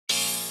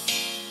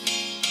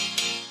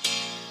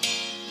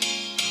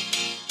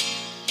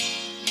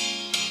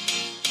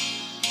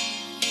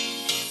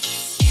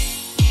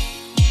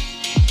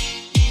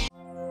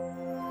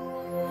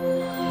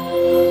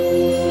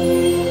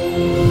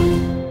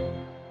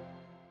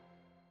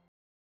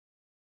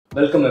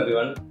Welcome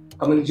everyone.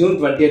 Coming June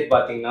 20th,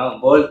 பார்த்தீங்கன்னா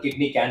World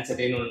Kidney Cancer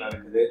Day ஒன்று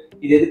நடக்குது.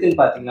 இது எதுக்குன்னு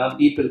பார்த்தீங்கன்னா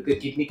பீப்புளுக்கு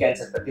கிட்னி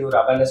கேன்சர் பற்றி ஒரு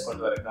அவேர்னஸ்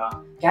கொண்டு வரலாம்.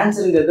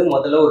 கேன்சருங்கிறது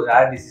முதல்ல ஒரு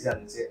ரேர் டிசீஸாக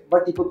இருந்துச்சு.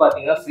 பட் இப்போ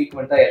பார்த்தீங்கன்னா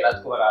ஃப்ரீக்வெண்ட்டாக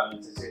எல்லாத்துக்கும் வர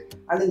ஆரம்பிச்சிச்சு.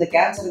 அண்ட் இந்த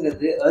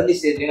கேன்சருங்கிறது ஏர்லி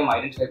ஸ்டேஜ்லேயே நம்ம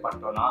ஐடென்டிஃபை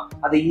பண்ணிட்டோம்னா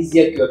அதை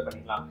ஈஸியாக க்யூர்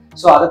பண்ணிக்கலாம்.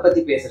 ஸோ அதை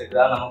பற்றி பேசுறதுக்கு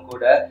தான் நம்ம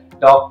கூட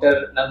டாக்டர்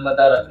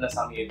நர்மதா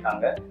ரத்னசாமி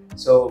இருக்காங்க.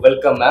 So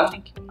welcome ma'am.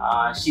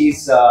 She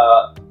is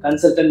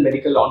consultant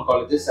medical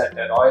oncologist at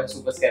Royal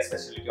super speciality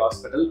speciality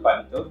hospital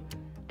Coimbatore.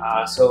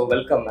 So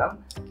welcome ma'am.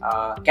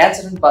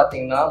 கேன்சர்னு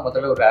பார்த்தீங்கன்னா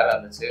முதல்ல ஒரு ரேராக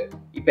இருந்துச்சு.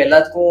 இப்போ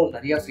எல்லாத்துக்கும்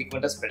நிறையா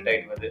ஃப்ரீக்வெண்ட்டாக ஸ்ப்ரெட்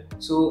ஆகிட்டு வருது.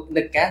 ஸோ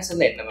இந்த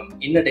கேன்சர்னு என்ன மேம்,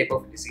 என்ன டைப்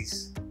ஆஃப் டிசீஸ்?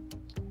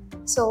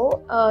 ஸோ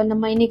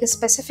நம்ம இன்றைக்கி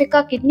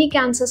ஸ்பெசிஃபிக்காக கிட்னி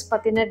கேன்சர்ஸ்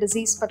பற்றின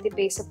டிசீஸ் பற்றி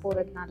பேச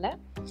போகிறதுனால,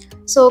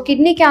 ஸோ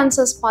கிட்னி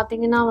கேன்சர்ஸ்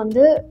பார்த்திங்கன்னா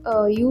வந்து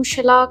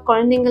யூஸ்வலாக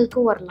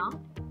குழந்தைங்களுக்கும் வரலாம்,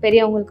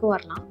 பெரியவங்களுக்கும்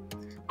வரலாம்.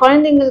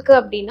 குழந்தைங்களுக்கு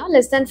அப்படின்னா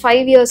less than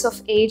 5 years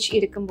of age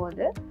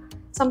இருக்கும்போது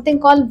சம்திங்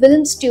கால்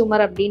வில்ம்ஸ்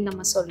டியூமர் அப்படின்னு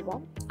நம்ம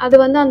சொல்லுவோம். அது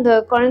வந்து அந்த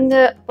குழந்தை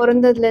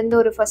பிறந்ததுலேருந்து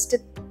ஒரு ஃபஸ்ட்டு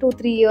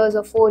 2-3 years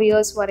or 4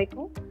 years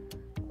வரைக்கும்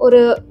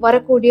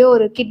வரக்கூடிய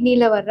ஒரு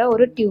கிட்னியில் வர்ற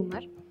ஒரு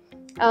tumour.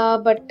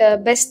 But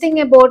best thing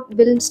about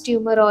Wilmès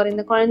tumour R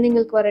இந்த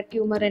குழந்தைங்களுக்கு வர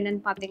டியூமர்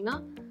என்னன்னு பார்த்தீங்கன்னா,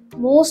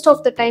 மோஸ்ட்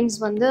ஆஃப் த டைம்ஸ்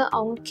வந்து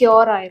அவங்க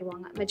க்யூர்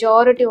ஆயிடுவாங்க.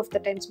 Majority of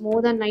the times,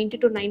 more then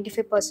 90 to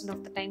 95%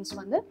 of the times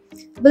வந்து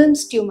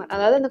வில்ம்ஸ் டியூமர்,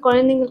 அதாவது அந்த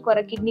குழந்தைங்களுக்கு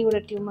வர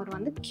கிட்னியோட டியூமர்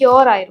வந்து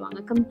க்யூர்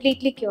ஆயிடுவாங்க,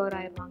 கம்ப்ளீட்லி க்யூர்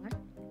ஆயிடுவாங்க.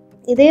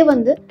 இதே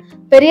வந்து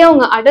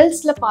பெரியவங்க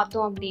அடல்ட்ஸில்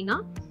பார்த்தோம் அப்படின்னா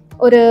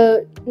ஒரு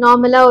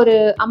நார்மலாக ஒரு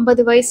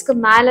 50 வயசுக்கு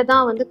மேலே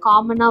தான் வந்து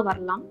காமனாக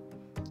வரலாம்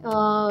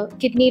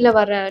கிட்னியில்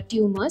வர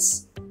டியூமர்ஸ்.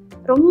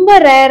 ரொம்ப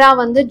ரேராக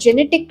வந்து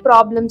ஜெனட்டிக்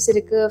ப்ராப்ளம்ஸ்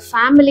இருக்குது,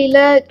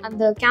 ஃபேமிலியில்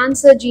அந்த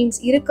கேன்சர் ஜீன்ஸ்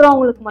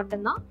இருக்கிறவங்களுக்கு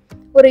மட்டும்தான்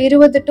ஒரு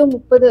 20 to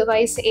 30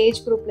 வயசு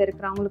ஏஜ் குரூப்பில்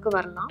இருக்கிறவங்களுக்கு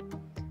வரலாம்.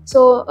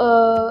 ஸோ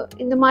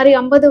இந்த மாதிரி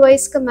 50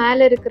 வயசுக்கு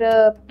மேலே இருக்கிற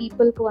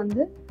பீப்புளுக்கு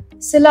வந்து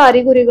சில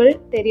அறிகுறிகள்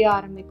தெரிய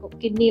ஆரம்பிக்கும்,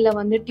 கிட்னியில்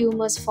வந்து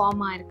டியூமர்ஸ்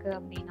ஃபார்ம் ஆயிருக்கு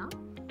அப்படின்னா.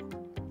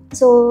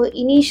 ஸோ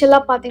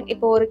இனிஷியலாக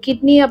இப்போ ஒரு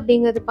கிட்னி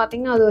அப்படிங்கிறது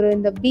பார்த்திங்கன்னா அது ஒரு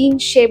இந்த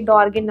பீன் ஷேப்டு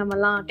ஆர்கன்,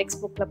 நம்மலாம்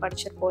டெக்ஸ்ட் புக்கில்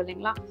படிச்சிருப்போம்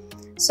இல்லைங்களா.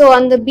 ஸோ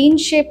அந்த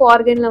பீன் ஷேப்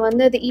ஆர்கனில்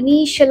வந்து அது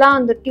இனிஷியலாக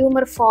அந்த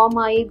டியூமர் ஃபார்ம்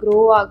ஆகி க்ரோ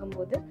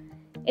ஆகும்போது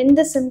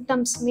எந்த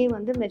சிம்டம்ஸுமே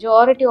வந்து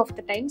மெஜாரிட்டி ஆஃப்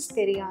த டைம்ஸ்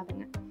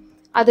தெரியாதுங்க.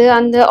 அது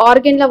அந்த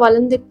ஆர்கனில்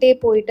வளர்ந்துக்கிட்டே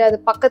போயிட்டு அது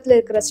பக்கத்தில்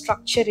இருக்கிற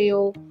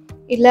ஸ்ட்ரக்சரையோ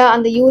இல்லை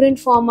அந்த யூரின்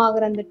ஃபார்ம்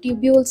ஆகிற அந்த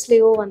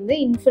டியூபியூல்ஸ்லேயோ வந்து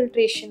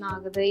இன்ஃபில்ட்ரேஷன்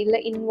ஆகுது இல்லை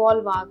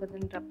இன்வால்வ்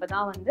ஆகுதுன்றப்ப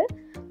தான் வந்து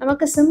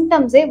நமக்கு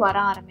சிம்டம்ஸே வர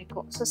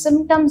ஆரம்பிக்கும். ஸோ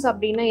சிம்டம்ஸ்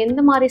அப்படின்னா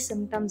எந்த மாதிரி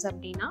சிம்டம்ஸ்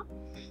அப்படின்னா,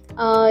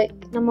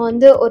 நம்ம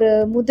வந்து ஒரு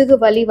முதுகு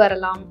வலி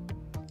வரலாம்,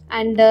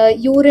 அண்டு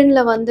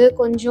யூரினில் வந்து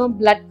கொஞ்சம்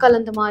பிளட்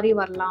கலந்த மாதிரி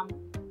வரலாம்.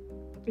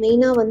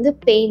 மெயினாக வந்து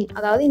பெயின்,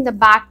 அதாவது இந்த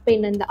பேக்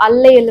பெயின், இந்த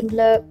அல்லை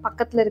எலும்பில்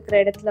பக்கத்தில் இருக்கிற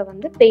இடத்துல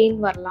வந்து பெயின்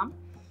வரலாம்.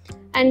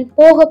 அண்ட்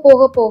போக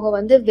போக போக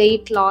வந்து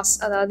வெயிட் லாஸ்,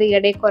 அதாவது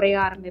எடை குறைய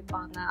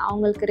ஆரம்பிப்பாங்க,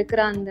 அவங்களுக்கு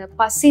இருக்கிற அந்த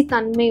பசி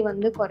தன்மை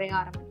வந்து குறைய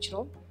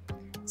ஆரம்பிச்சிடும்.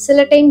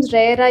 சில டைம்ஸ்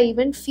ரேராக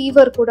ஈவன்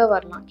ஃபீவர் கூட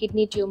வரலாம்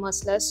கிட்னி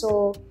டியூமர்ஸில். ஸோ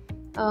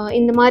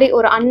இந்த மாதிரி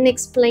ஒரு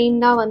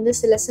அன்எக்ஸ்பிளைன்டாக வந்து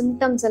சில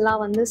சிம்டம்ஸ்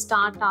எல்லாம் வந்து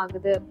ஸ்டார்ட்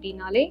ஆகுது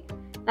அப்படின்னாலே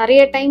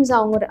நிறைய டைம்ஸ்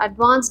அவங்க ஒரு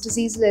அட்வான்ஸ்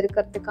டிசீஸில்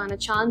இருக்கிறதுக்கான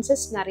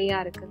சான்சஸ் நிறையா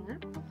இருக்குங்க.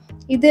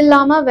 இது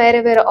இல்லாமல் வேறு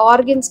வேறு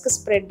ஆர்கன்ஸ்க்கு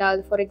ஸ்ப்ரெட்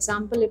ஆகுது. ஃபார்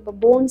எக்ஸாம்பிள் இப்போ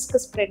போன்ஸ்க்கு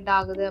ஸ்ப்ரெட்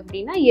ஆகுது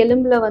அப்படின்னா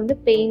எலும்பில் வந்து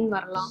பெயின்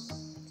வரலாம்.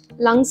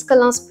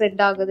 லங்ஸ்க்கெல்லாம்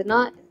ஸ்ப்ரெட் ஆகுதுன்னா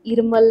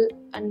இருமல்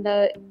அண்ட்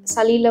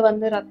சளியில்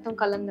வந்து ரத்தம்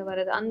கலந்து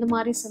வருது, அந்த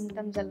மாதிரி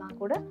சிம்டம்ஸ் எல்லாம்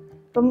கூட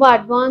ரொம்ப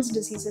அட்வான்ஸ்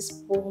டிசீசஸ்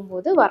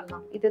போகும்போது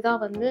வரலாம். இதுதான்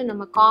வந்து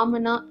நம்ம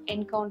காமனாக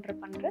என்கவுண்டர்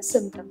பண்ணுற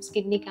சிம்டம்ஸ்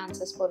கிட்னி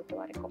கேன்சர்ஸ் பொறுத்த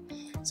வரைக்கும்.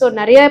 ஸோ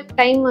நிறைய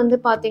டைம் வந்து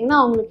பார்த்திங்கன்னா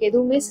அவங்களுக்கு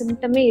எதுவுமே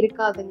சிம்டமே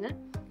இருக்காதுங்க.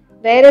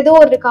 வேற ஏதோ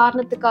ஒரு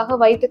காரணத்துக்காக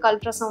வயிற்றுக்கு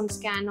அல்ட்ராசவுண்ட்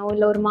ஸ்கேனோ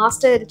இல்லை ஒரு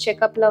மாஸ்டர்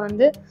செக்கப்பில்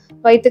வந்து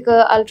வயிற்றுக்கு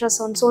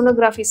அல்ட்ராசவுண்ட்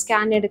சோனோகிராஃபி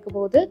ஸ்கேன் எடுக்கும்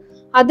போது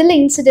அதில்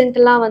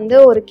இன்சிடென்டெல்லாம் வந்து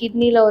ஒரு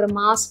கிட்னியில் ஒரு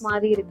மாஸ்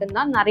மாதிரி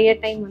இருக்குன்னா நிறைய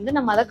டைம் வந்து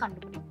நம்ம அதை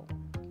கண்டுபிடிப்போம்.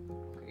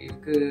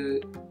 இதுக்கு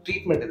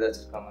ட்ரீட்மெண்ட்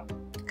ஏதாச்சும் இருக்காங்க?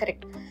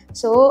 கரெக்ட்.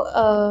 ஸோ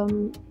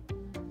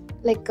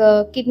லைக்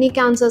கிட்னி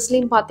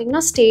கேன்சர்ஸ்லேயும்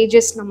பார்த்தீங்கன்னா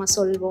ஸ்டேஜஸ் நம்ம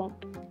சொல்வோம்.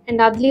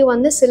 அண்ட் அதுலேயும்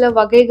வந்து சில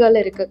வகைகள்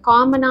இருக்குது.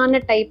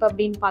 காமனான டைப்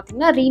அப்படின்னு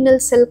பார்த்தீங்கன்னா ரீனல்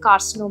செல்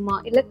கார்சினோமா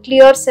இல்லை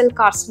கிளியர் செல்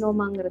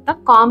கார்சினோமாங்கிறது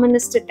தான்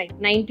commonest type,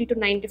 90 to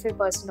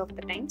 95% of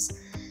the times.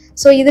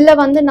 So இதில்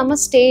வந்து நம்ம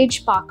ஸ்டேஜ்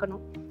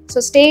பார்க்கணும். ஸோ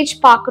ஸ்டேஜ்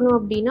பார்க்கணும்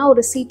அப்படின்னா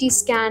ஒரு சிடி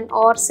ஸ்கேன்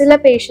ஆர் சில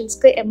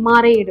பேஷண்ட்ஸ்க்கு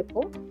எம்ஆர்ஐ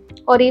எடுப்போம்,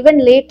 ஆர் ஈவன்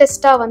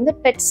லேட்டஸ்ட்டாக வந்து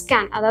பெட்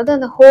ஸ்கேன், அதாவது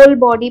அந்த ஹோல்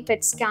பாடி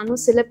பெட்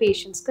ஸ்கேனும் சில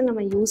பேஷண்ட்ஸ்க்கு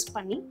நம்ம யூஸ்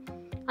பண்ணி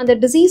அந்த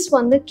டிசீஸ்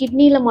வந்து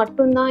கிட்னியில்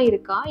மட்டும்தான்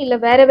இருக்கா இல்லை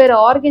வேறு வேறு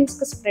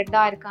ஆர்கன்ஸ்க்கு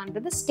ஸ்ப்ரெட்டாக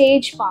இருக்கான்றது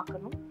ஸ்டேஜ்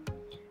பார்க்கணும்.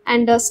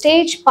 அண்ட்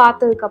ஸ்டேஜ்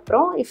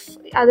பார்த்ததுக்கப்புறம் இஃப்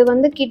அது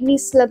வந்து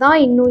கிட்னிஸில் தான்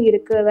இன்னும்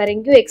இருக்குது, வேறு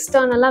எங்கேயும்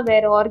எக்ஸ்டர்னலாக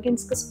வேறு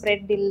ஆர்கன்ஸ்க்கு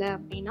ஸ்ப்ரெட் இல்லை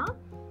அப்படின்னா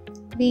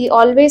we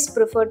always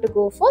prefer to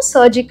go for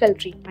surgical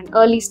treatment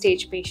early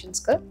stage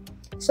patientsக்கு.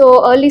 So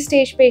early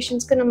stage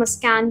patientsக்கு நம்ம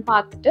ஸ்கேன்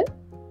பார்த்துட்டு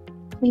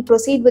we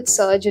proceed with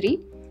surgery.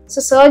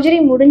 So surgery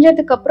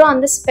முடிஞ்சதுக்கப்புறம்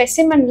அந்த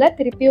ஸ்பெசிமெனில்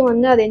திருப்பியும்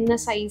வந்து அது என்ன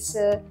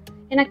சைஸு,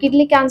 ஏன்னா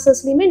கிட்னி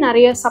கேன்சர்ஸ்லேயுமே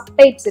நிறைய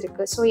சப்டைப்ஸ்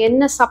இருக்குது. ஸோ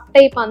என்ன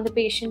சப்டைப் அந்த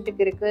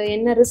பேஷண்ட்டுக்கு இருக்குது,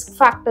 என்ன ரிஸ்க்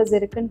ஃபேக்டர்ஸ்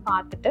இருக்குதுன்னு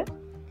பார்த்துட்டு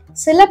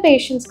சில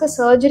பேஷண்ட்ஸ்க்கு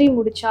சர்ஜரி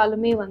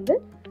முடித்தாலுமே வந்து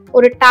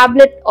ஒரு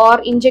டேப்லெட்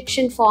ஆர்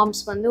இன்ஜெக்ஷன்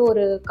ஃபார்ம்ஸ் வந்து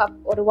ஒரு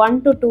 1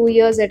 to 2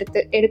 years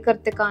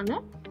எடுக்கிறதுக்கான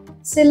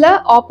சில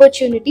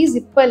ஆப்பர்ச்சுனிட்டிஸ்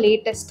இப்போ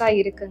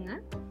லேட்டஸ்ட்டாக இருக்குங்க.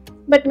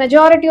 But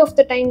majority of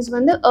the times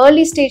வந்து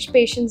ஏர்லி ஸ்டேஜ்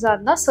பேஷண்ட்ஸாக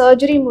இருந்தால்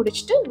சர்ஜரி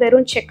முடிச்சுட்டு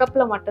வெறும்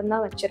செக்கப்பில்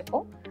மட்டும்தான்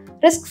வச்சுருப்போம்.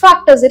 ரிஸ்க்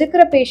ஃபேக்டர்ஸ்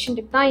இருக்கிற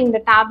பேஷண்ட்டுக்கு தான் இந்த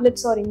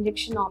டேப்லெட்ஸ் ஆர்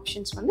இன்ஜெக்ஷன்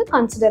ஆப்ஷன்ஸ் வந்து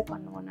கன்சிடர்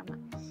பண்ணுவோம் நம்ம.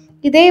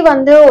 இதே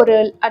வந்து ஒரு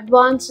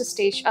அட்வான்ஸ்டு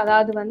ஸ்டேஜ்,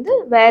 அதாவது வந்து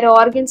வேறு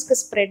ஆர்கன்ஸ்க்கு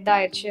ஸ்ப்ரெட்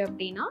ஆயிடுச்சு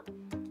அப்படின்னா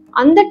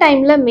அந்த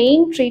டைமில்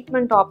மெயின்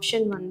ட்ரீட்மெண்ட்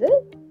ஆப்ஷன் வந்து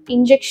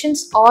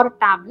இன்ஜெக்ஷன்ஸ் ஆர்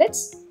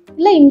டேப்லெட்ஸ்,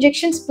 இல்லை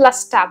இன்ஜெக்ஷன்ஸ்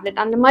ப்ளஸ் டேப்லெட்,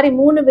 அந்த மாதிரி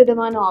 3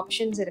 விதமான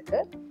ஆப்ஷன்ஸ்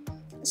இருக்குது.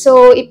 ஸோ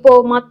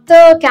இப்போது மற்ற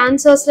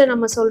கேன்சர்ஸில்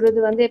நம்ம சொல்கிறது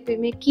வந்து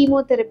எப்பயுமே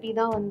கீமோதெரப்பி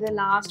தான் வந்து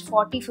லாஸ்ட்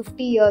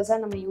 40-50 இயர்ஸாக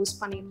நம்ம யூஸ்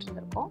பண்ணிகிட்டு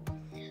இருந்திருக்கோம்.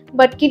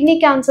 பட் கிட்னி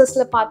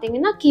கேன்சர்ஸில்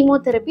பார்த்தீங்கன்னா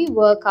கீமோதெரப்பி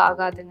ஒர்க்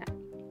ஆகாதுங்க.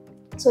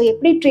 ஸோ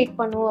எப்படி ட்ரீட்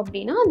பண்ணுவோம்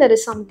அப்படின்னா there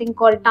is something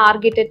called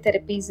targeted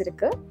therapies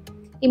இருக்குது,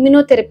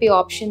 இம்யூனோதெரப்பி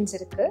ஆப்ஷன்ஸ்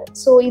இருக்குது.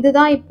 ஸோ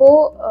இதுதான்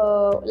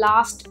இப்போது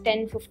லாஸ்ட்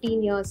 10-15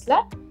 இயர்ஸில்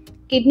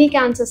கிட்னி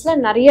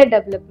கேன்சர்ஸில் நிறைய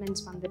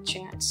டெவலப்மெண்ட்ஸ்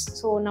வந்துடுச்சுங்க.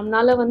 ஸோ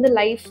நம்மளால் வந்து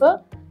லைஃப்பை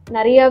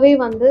நிறையாவே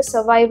வந்து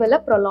சர்வைவலை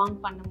ப்ரொலாங்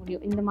பண்ண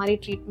முடியும் இந்த மாதிரி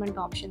ட்ரீட்மெண்ட்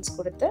ஆப்ஷன்ஸ்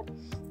கொடுத்து.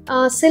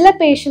 சில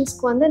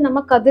பேஷண்ட்ஸ்க்கு வந்து நம்ம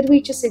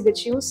கதிர்வீச்சு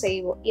சிகிச்சையும்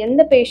செய்வோம்.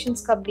 எந்த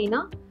பேஷண்ட்ஸ்க்கு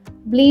அப்படின்னா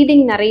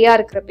ப்ளீடிங் நிறையா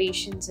இருக்கிற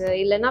பேஷண்ட்ஸு,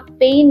 இல்லைனா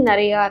பெயின்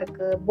நிறையா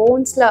இருக்குது,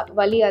 போன்ஸில்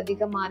வலி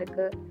அதிகமாக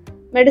இருக்குது,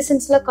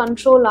 மெடிசின்ஸில்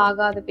கண்ட்ரோல்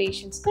ஆகாத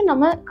பேஷண்ட்ஸ்க்கு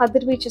நம்ம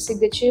கதிர்வீச்சு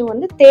சிகிச்சையும்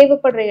வந்து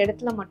தேவைப்படுற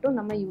இடத்துல மட்டும்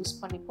நம்ம யூஸ்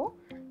பண்ணிப்போம்.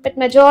 But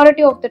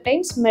majority of the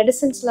times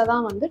மெடிசின்ஸில்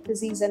தான் வந்து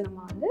டிசீஸை நம்ம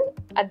வந்து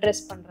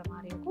அட்ரெஸ் பண்ணுற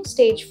மாதிரி இருக்கும்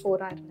ஸ்டேஜ்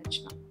 4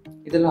 இருந்துச்சுன்னா.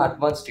 இதெல்லாம்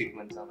அட்வான்ஸ்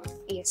ட்ரீட்மெண்ட்ஸ் ஆகும்.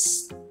 எஸ்.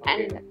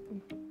 அண்ட்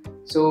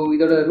ஸோ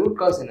இதோட ரூட்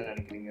காஸ் என்ன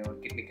நினைக்கிறீங்க ஒரு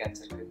கிட்னி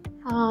கேன்சருக்கு?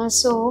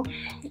 ஸோ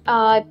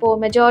இப்போது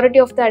மெஜாரிட்டி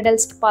ஆஃப் த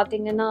அடல்ட்ஸ்க்கு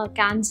பார்த்தீங்கன்னா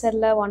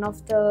கேன்சரில் one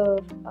of the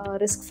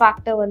risk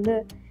factor வந்து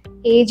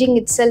ageing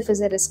it self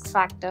is a risk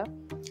factor.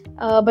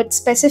 But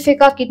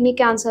ஸ்பெசிஃபிக்காக கிட்னி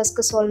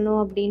கேன்சர்ஸ்க்கு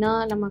சொல்லணும் அப்படின்னா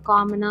நம்ம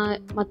காமனாக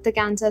மற்ற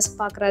கேன்சர்ஸ்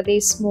பார்க்குறதே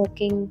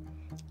ஸ்மோக்கிங்,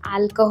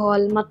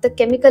 ஆல்கஹால், மற்ற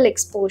கெமிக்கல்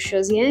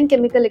எக்ஸ்போஷர்ஸ். ஏன்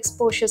கெமிக்கல்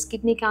எக்ஸ்போஷர்ஸ்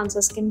கிட்னி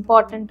கேன்சர்ஸ்க்கு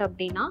இம்பார்ட்டண்ட்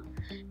அப்படின்னா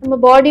நம்ம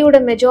பாடியோட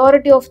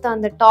மெஜாரிட்டி ஆஃப் த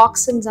அந்த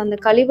டாக்ஸின்ஸ், அந்த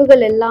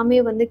கழிவுகள் எல்லாமே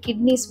வந்து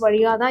கிட்னிஸ்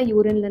வழியாக தான்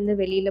யூரின்லேருந்து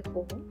வெளியில்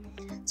போகும்.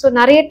 ஸோ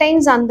நிறைய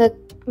டைம்ஸ் அந்த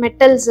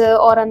மெட்டல்ஸு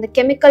ஆர் அந்த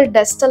கெமிக்கல்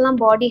டஸ்டெல்லாம்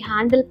பாடி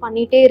ஹேண்டில்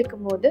பண்ணிகிட்டே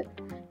இருக்கும்போது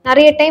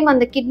நிறைய டைம்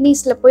அந்த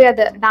கிட்னிஸில் போய்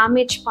அதை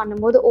டேமேஜ்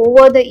பண்ணும்போது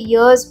ஓவர் த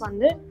இயர்ஸ்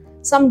வந்து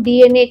some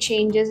DNA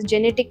changes,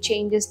 genetic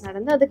changes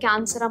நடந்து அது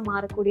கேன்சராக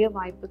மாறக்கூடிய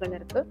வாய்ப்புகள்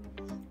இருக்குது.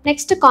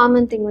 நெக்ஸ்ட்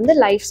காமன் திங் வந்து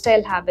life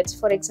style habits.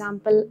 For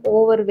example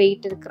over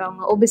weight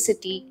இருக்கிறவங்க,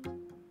 obesity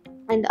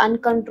and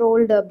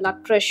uncontrolled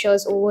blood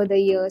pressures over the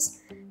years,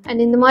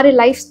 and இந்த மாதிரி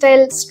life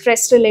style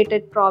stress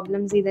related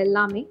problems, இது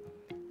எல்லாமே.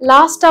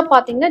 லாஸ்ட்டாக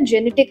பார்த்தீங்கன்னா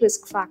genetic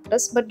risk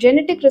factors. But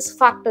genetic risk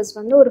factors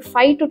வந்து ஒரு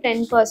 5 to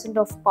 10%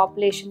 ஆஃப்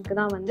பாப்புலேஷனுக்கு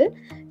தான் வந்து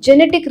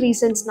ஜெனட்டிக்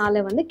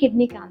ரீசன்ஸ்னால வந்து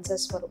கிட்னி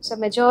கேன்சர்ஸ் வரும். So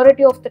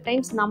majority of the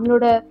times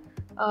நம்மளோட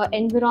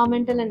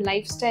environmental and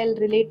life style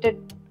related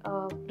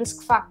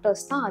risk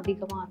factors தான்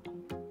அதிகமாக இருக்கும்.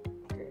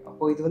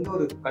 அப்போ இது வந்து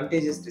ஒரு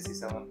கண்டேஜியஸ்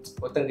டிசீஸ் ஆகும்,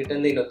 ஒருத்தங்கிட்ட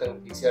இருந்து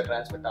இன்னொருத்தங்க ஈஸியாக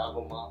ட்ரான்ஸ்மிட்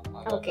ஆகுமா?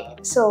 Okay.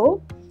 So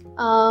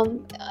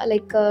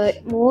like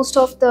most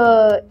of the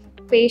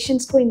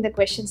பேஷண்ட்ஸ்க்கும் இந்த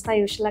கொஷின்ஸ் தான்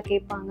யூஸ்வலாக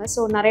கேட்பாங்க.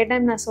 ஸோ நிறைய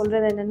டைம் நான்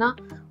சொல்கிறது என்னென்னா,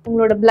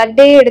 உங்களோட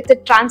பிளட்டே எடுத்து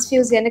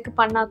டிரான்ஸ்ஃபியூஸ் எனக்கு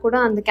பண்ணால் கூட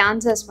அந்த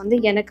கேன்சர்ஸ் வந்து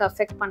எனக்கு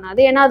அஃபெக்ட் பண்ணாது.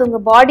 ஏன்னா அது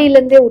உங்கள்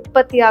பாடியிலேருந்தே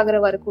உற்பத்தி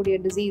வரக்கூடிய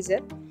டிசீஸு.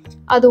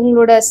 அது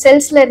உங்களோட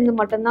செல்ஸில் இருந்து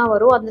மட்டும்தான்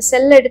வரும். அந்த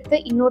செல் எடுத்து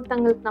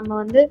இன்னொருத்தங்களுக்கு நம்ம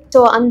வந்து ஸோ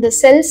அந்த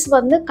செல்ஸ்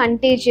வந்து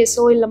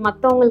கண்டேஜியஸோ இல்லை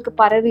மற்றவங்களுக்கு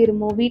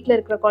பரவிடுமோ, வீட்டில்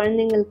இருக்கிற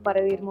குழந்தைங்களுக்கு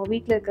பரவிடுமோ,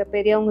 வீட்டில் இருக்கிற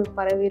பெரியவங்களுக்கு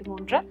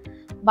பரவிடுமோன்ற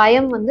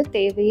பயம் வந்து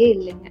தேவையே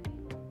இல்லைங்க.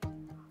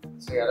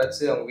 ஸோ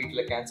யாராச்சும் அவங்க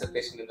வீட்டில் கேன்சர்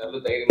பேஷண்ட்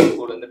இருந்தாலும் தைரியமாக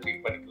கூட வந்து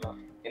ட்ரீட் பண்ணிக்கலாம்.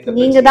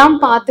 நீங்கள் தான்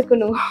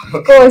பார்த்துக்கணும்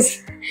கோர்ஸ்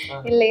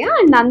இல்லையா?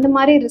 அண்ட் அந்த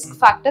மாதிரி ரிஸ்க்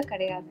ஃபேக்டர்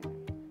கிடையாது.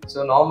 ஸோ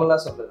நார்மலாக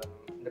சொல்கிறது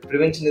இந்த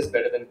prevention is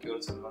better then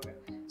cure சொல்லுவாங்க.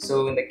 ஸோ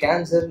இந்த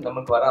கேன்சர்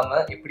நமக்கு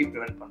வராமல் எப்படி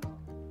ப்ரிவென்ட் பண்ணலாம்?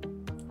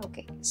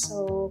 ஓகே. ஸோ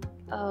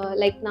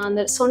லைக் நான்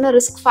அந்த சொன்ன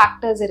ரிஸ்க்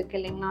ஃபேக்டர்ஸ் இருக்குது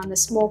இல்லைங்களா, அந்த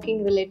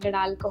smoking related,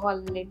 alcohol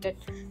related,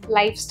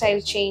 life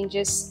style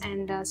changes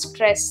and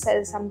stress,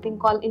 something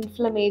கால்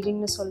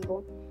இன்ஃப்ளமேஜிங்னு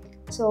சொல்லுவோம்.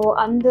 ஸோ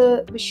அந்த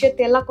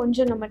விஷயத்தையெல்லாம்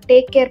கொஞ்சம் நம்ம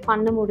டேக் கேர்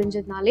பண்ண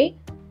முடிஞ்சதுனாலே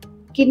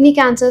கிட்னி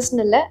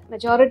கேன்சர்ஸ்னு இல்லை,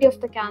 மெஜாரிட்டி ஆஃப்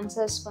த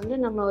கேன்சர்ஸ் வந்து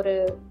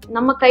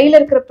நம்ம கையில்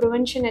இருக்கிற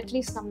ப்ரிவென்ஷன்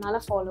அட்லீஸ்ட்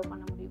நம்மளால் ஃபாலோ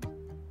பண்ண முடியும்.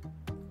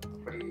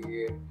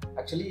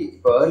 ஆக்சுவலி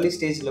இப்போ ஏர்லி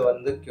ஸ்டேஜில்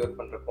வந்து க்யூர்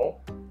பண்ணுறக்கும்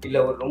இல்லை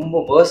ஒரு ரொம்ப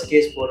வேர்ஸ்ட்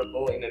கேஸ்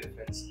போகிறக்கும் என்ன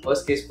டிஃப்ரென்ஸ்?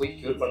 வேர்ஸ்ட் கேஸ் போய்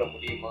க்யூர் பண்ண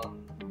முடியுமா?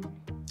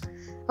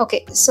 ஓகே.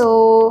 ஸோ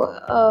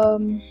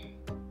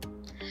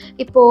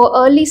இப்போது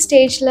ஏர்லி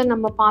ஸ்டேஜில்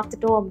நம்ம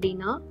பார்த்துட்டோம்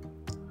அப்படின்னா,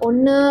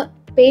 ஒன்று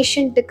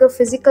பேஷண்ட்டுக்கு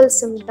ஃபிசிக்கல்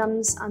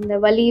சிம்டம்ஸ், அந்த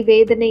வலி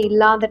வேதனை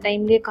இல்லாத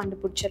டைம்லேயே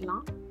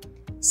கண்டுபிடிச்சிடலாம்.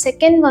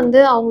 செகண்ட் வந்து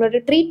அவங்களோட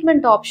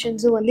ட்ரீட்மெண்ட்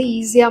ஆப்ஷன்ஸும் வந்து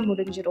ஈஸியாக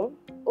முடிஞ்சிடும்.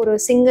 ஒரு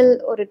சிங்கிள்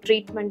ஒரு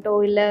ட்ரீட்மெண்ட்டோ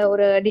இல்லை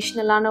ஒரு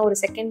அடிஷ்னலான ஒரு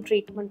செகண்ட்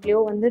ட்ரீட்மெண்ட்லேயோ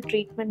வந்து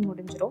ட்ரீட்மெண்ட்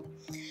முடிஞ்சிடும்.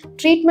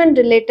 ட்ரீட்மெண்ட்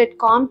ரிலேட்டட்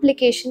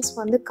காம்ப்ளிகேஷன்ஸ்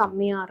வந்து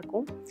கம்மியாக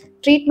இருக்கும்,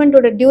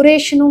 ட்ரீட்மெண்ட்டோட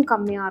டியூரேஷனும்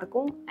கம்மியாக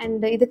இருக்கும்.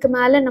 அண்ட் இதுக்கு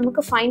மேலே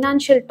நமக்கு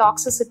ஃபைனான்ஷியல்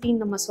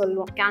டாக்ஸிசிட்டின்னு நம்ம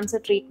சொல்லுவோம்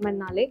கேன்சர்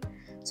ட்ரீட்மெண்ட்னாலே.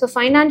 ஸோ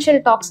ஃபைனான்ஷியல்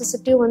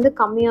டாக்ஸிசிட்டியும் வந்து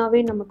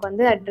கம்மியாகவே நமக்கு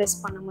வந்து அட்ரெஸ்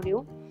பண்ண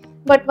முடியும்.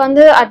 பட்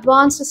வந்து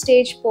அட்வான்ஸ்டு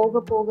ஸ்டேஜ்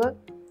போக போக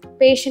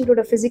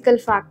பேஷண்ட்டோட ஃபிசிக்கல்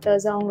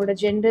ஃபேக்டர்ஸ், அவங்களோட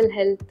ஜென்ரல்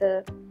ஹெல்த்து,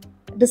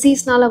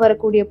 டிசீஸ்னால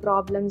வரக்கூடிய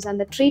ப்ராப்ளம்ஸ்,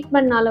 அந்த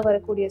ட்ரீட்மெண்ட்னால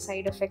வரக்கூடிய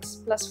side effects,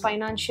 plus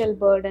financial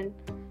Burton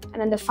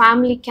and அந்த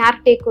ஃபேமிலி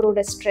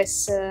கேர்டேக்கரோட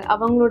ஸ்ட்ரெஸ்ஸு,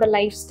 அவங்களோட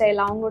லைஃப்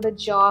ஸ்டைல், அவங்களோட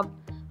ஜாப்,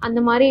 அந்த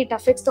மாதிரி it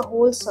affects the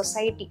whole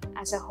society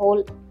as a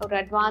whole. ஒரு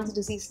அட்வான்ஸ்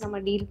டிசீஸ் நம்ம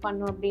டீல்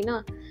பண்ணோம் அப்படின்னா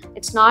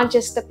it's not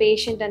just the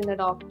patient and the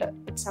doctor,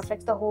 it's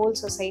affects the whole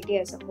society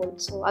as a whole.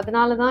 So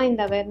அதனால தான்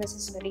இந்த awareness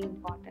is very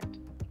important.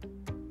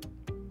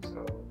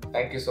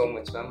 Thank you so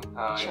much ma'am.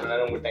 இவ்வளோ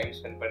நேரம் உங்கள் டைம்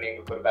ஸ்பெண்ட் பண்ணி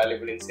எங்களுக்கு ஒரு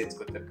வேல்யூபிள் இன்சைட்ஸ்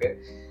கொடுத்துருக்கு.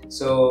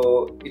 So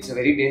it's a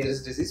very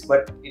dangerous disease,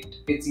 but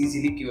it's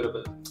easily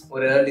curable.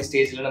 ஒரு ஏர்லி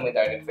ஸ்டேஜில் நம்ம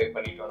இதை ஐடென்டிஃபை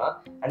பண்ணிட்டோம்னா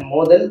அண்ட்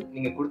மோதல்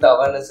நீங்கள் கொடுத்த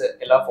அவேர்னஸ்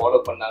எல்லாம்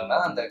ஃபாலோ பண்ணாங்கன்னா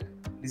அந்த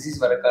டிசீஸ்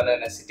வரக்கான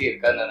நெசிட்டி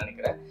இருக்காதுன்னு நான்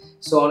நினைக்கிறேன்.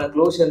 ஸோ ஆன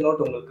க்ளோஷர்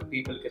நோட் உங்களுக்கு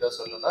பீப்புளுக்கு ஏதோ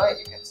சொல்லணும்னா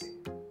you can say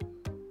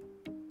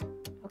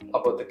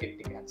about the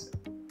kidney cancer.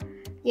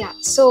 Yeah,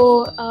 so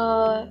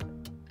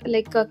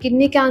like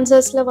kidney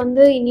கேன்சர்ஸில்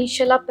வந்து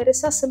இனிஷியலாக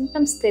பெருசாக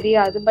சிம்டம்ஸ்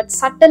தெரியாது, பட்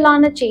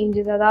சட்டலான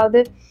சேஞ்சஸ், அதாவது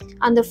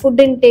அந்த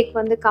ஃபுட் இன்டேக்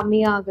வந்து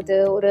கம்மியாகுது,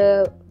 ஒரு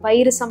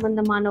வயிறு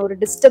சம்மந்தமான ஒரு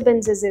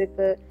டிஸ்டர்பன்சஸ்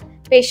இருக்குது,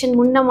 பேஷண்ட்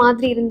முன்ன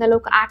மாதிரி இருந்த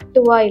அளவுக்கு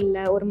ஆக்டிவாக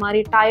இல்லை, ஒரு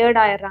மாதிரி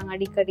டயர்ட் ஆயிடுறாங்க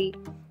அடிக்கடி,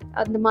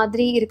 அந்த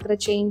மாதிரி இருக்கிற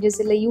சேஞ்சஸ்,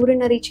 இல்லை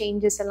யூரினரி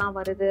சேஞ்சஸ் எல்லாம்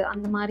வருது,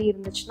 அந்த மாதிரி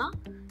இருந்துச்சுன்னா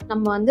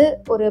நம்ம வந்து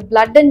ஒரு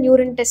பிளட் அண்ட்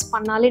யூரின் டெஸ்ட்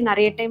பண்ணாலே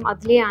நிறைய டைம்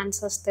அதுலேயே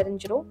ஆன்சர்ஸ்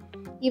தெரிஞ்சிடும்.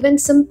 ஈவன்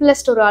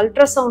சிம்பிளஸ்ட் ஒரு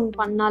அல்ட்ராசவுண்ட்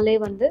பண்ணாலே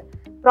வந்து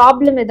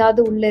ப்ராப்ளம்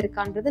ஏதாவது உள்ளே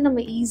இருக்கான்றது நம்ம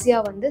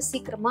ஈஸியாக வந்து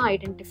சீக்கிரமாக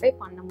ஐடென்டிஃபை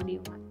பண்ண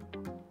முடியும்.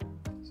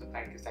 So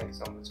thank you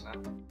so much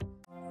ma'am.